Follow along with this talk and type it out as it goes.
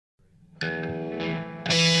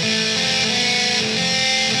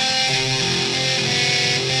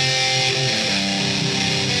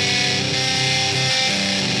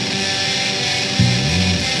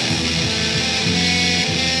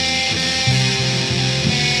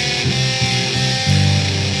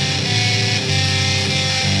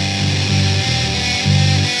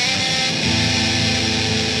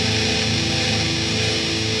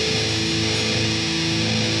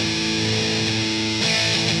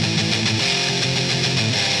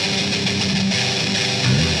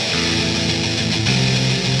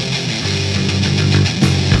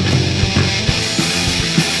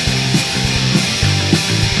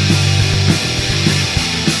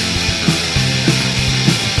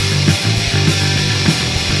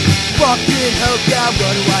fucking hell, God,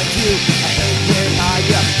 what do I do? I hate getting high,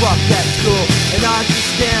 yeah, fuck that school. And I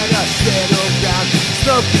just stand up, settle down,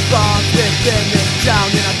 smoke the bombs, then them down.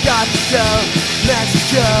 And I got to go,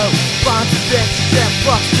 Mexico, find some bitches and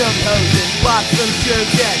fuck some hoes and watch some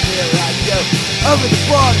shows, and here I go, over the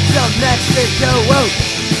border to Mexico, whoa.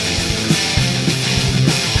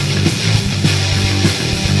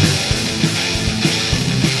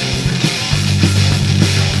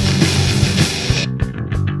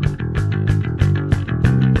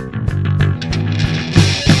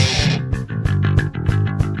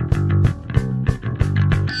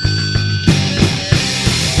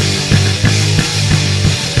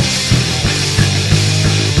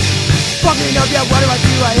 Fucking up, yeah, what do I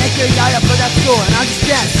do? I ain't getting high up for that school. And I just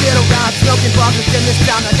can't sit around smoking bonkers in this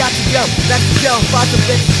town. I got to go, Mexico, find some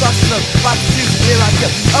bitches, fuck some, find some shoes, here I go.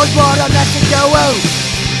 I was born on Mexico,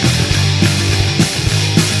 whoa.